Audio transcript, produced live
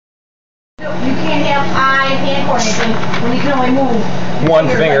You can't have eye-hand coordination when you can only move one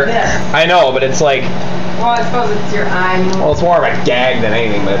finger. like this. I know, but it's like. Well, I suppose it's your eye movement. Well, it's more of a gag than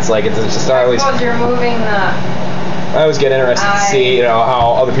anything, but it's like it's just not always. I suppose you're moving the. I always get interested to see,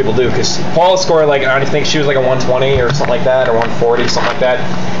 how other people do, because Paula scored like, I think she was like a 120 or something like that, or 140, something like that.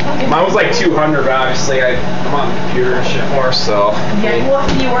 Okay. Mine was like 200, but obviously I'm on the computer and shit more, so. Yeah, well,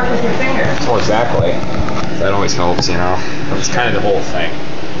 you work with your fingers. Well, exactly. That always helps, That's kind of the whole thing.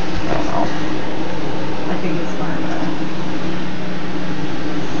 I don't know. I think it's fun.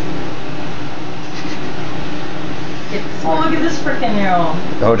 Oh, look at this freaking arrow.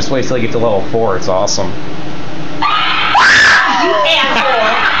 Oh, just wait till you get to level 4. It's awesome. You asshole!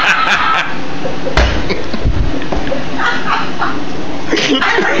 I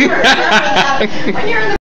remember when you're in the